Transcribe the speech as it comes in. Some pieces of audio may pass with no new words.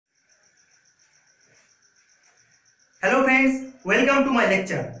friends, welcome to my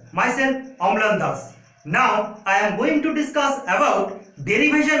lecture. Myself Amlan. Now I am going to discuss about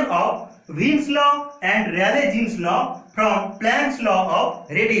derivation of Wien's law and Rayleigh-Jean's law from Planck's law of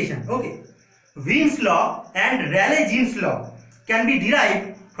radiation. Okay. Wien's law and Rayleigh-Jean's law can be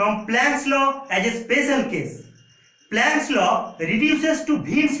derived from Planck's law as a special case. Planck's law reduces to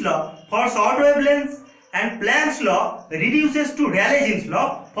Wien's law for short wavelengths and Planck's law reduces to Rayleigh-Jean's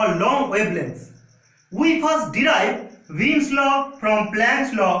law for long wavelengths. We first derive Wien's law from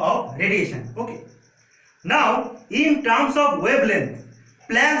Planck's law of radiation. Okay. Now, in terms of wavelength,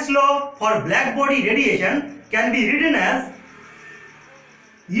 Planck's law for black body radiation can be written as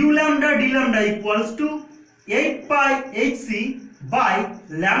u lambda d lambda equals to 8 pi hc by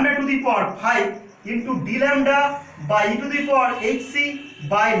lambda to the power 5 into d lambda by e to the power hc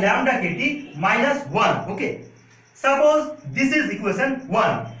by lambda kt minus 1. Okay. Suppose this is equation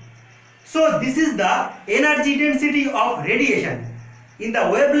 1. So this is the energy density of radiation in the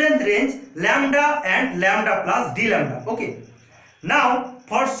wavelength range lambda and lambda plus d lambda. Okay. Now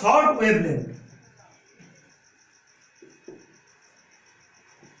for short wavelength,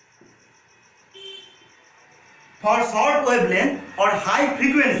 or high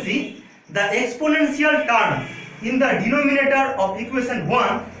frequency, the exponential term in the denominator of equation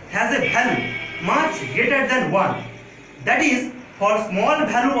 1 has a value much greater than 1. That is, for small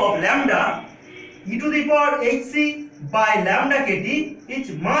value of lambda, e to the power hc by lambda kt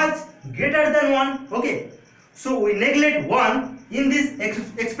is much greater than 1. Okay. So we neglect 1 in this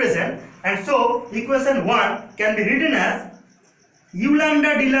expression, and so equation 1 can be written as u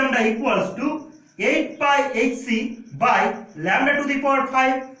lambda d lambda equals to 8 pi hc by lambda to the power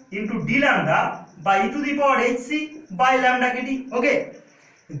 5 into d lambda by e to the power hc by lambda kt. Okay.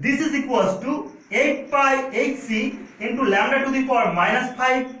 This is equals to 8 pi hc into lambda to the power minus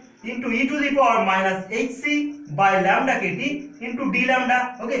 5 into e to the power minus hc by lambda kt into d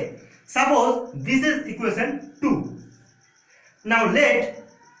lambda. Okay. Suppose this is equation 2. Now let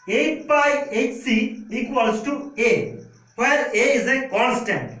 8 pi hc equals to a, where a is a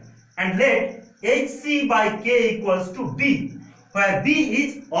constant, and let hc by k equals to b, where b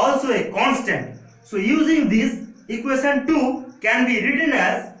is also a constant. So using this, equation 2 can be written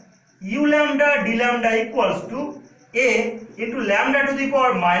as u lambda d lambda equals to a into lambda to the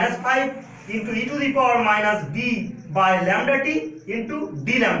power minus 5 into e to the power minus b by lambda t into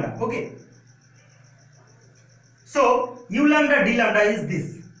d lambda. Okay. So u lambda d lambda is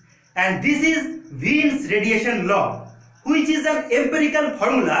this, and this is Wien's radiation law, which is an empirical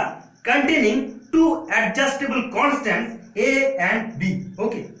formula containing two adjustable constants a and b.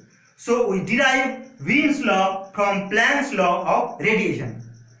 Okay. So we derive Wien's law from Planck's law of radiation.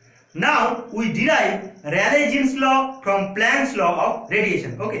 Now we derive Rayleigh-Jean's law from Planck's law of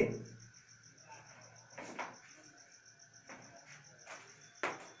radiation. Okay.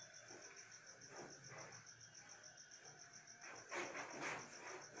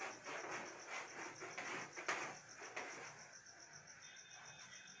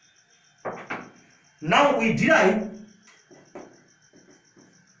 Now we derive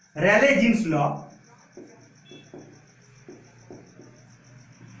Rayleigh-Jean's law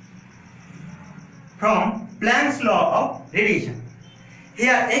from Planck's law of radiation.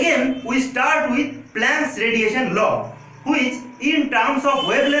 Here again we start with Planck's radiation law, which in terms of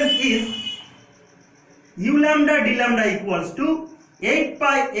wavelength is u lambda d lambda equals to 8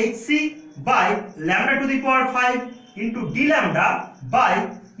 pi hc by lambda to the power 5 into d lambda by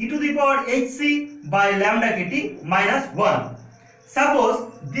e to the power hc by lambda kt minus 1. Suppose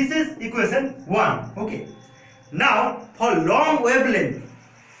this is equation 1. Okay. Now for long wavelength,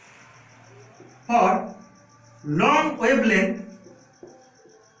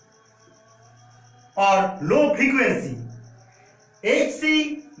 or low frequency,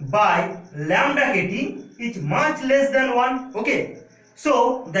 hc by lambda kt is much less than 1. Okay.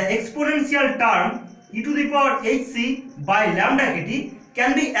 So the exponential term e to the power hc by lambda kt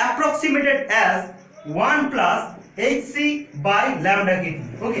can be approximated as 1 plus hc by lambda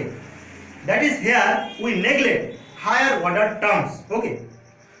kt. Okay. That is, here we neglect higher order terms. Okay.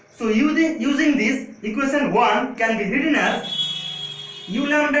 So using this, equation 1 can be written as u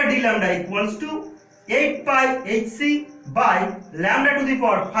lambda d lambda equals to 8 pi hc by lambda to the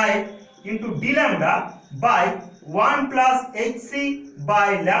power 5 into d lambda by 1 plus hc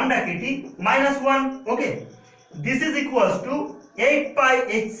by lambda kt minus 1. Okay. This is equals to 8 pi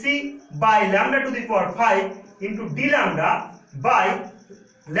hc by lambda to the power 5 into d lambda by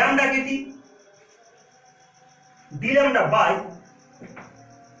lambda kt, d lambda by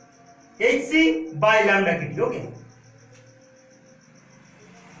hc by lambda kt. Okay.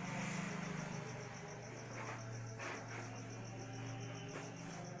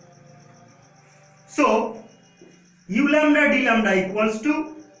 So u lambda d lambda equals to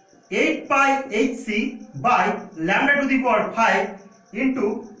 8 pi hc by lambda to the power 5 into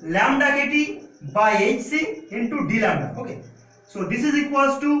lambda kt by hc into d lambda. Okay, so this is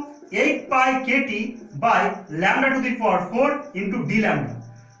equals to 8 pi kt by lambda to the power 4 into d lambda.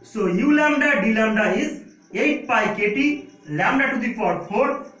 So u lambda d lambda is 8 pi kt lambda to the power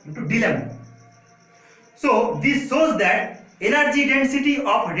 4 into d lambda. So this shows that energy density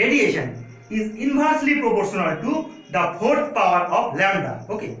of radiation is inversely proportional to the fourth power of lambda.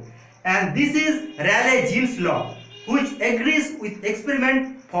 Okay, and this is Rayleigh-Jean's law, which agrees with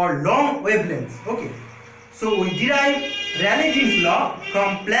experiment for long wavelengths. Okay, so we derive Rayleigh-Jean's law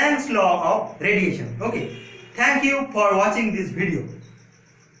from Planck's law of radiation. Okay, thank you for watching this video.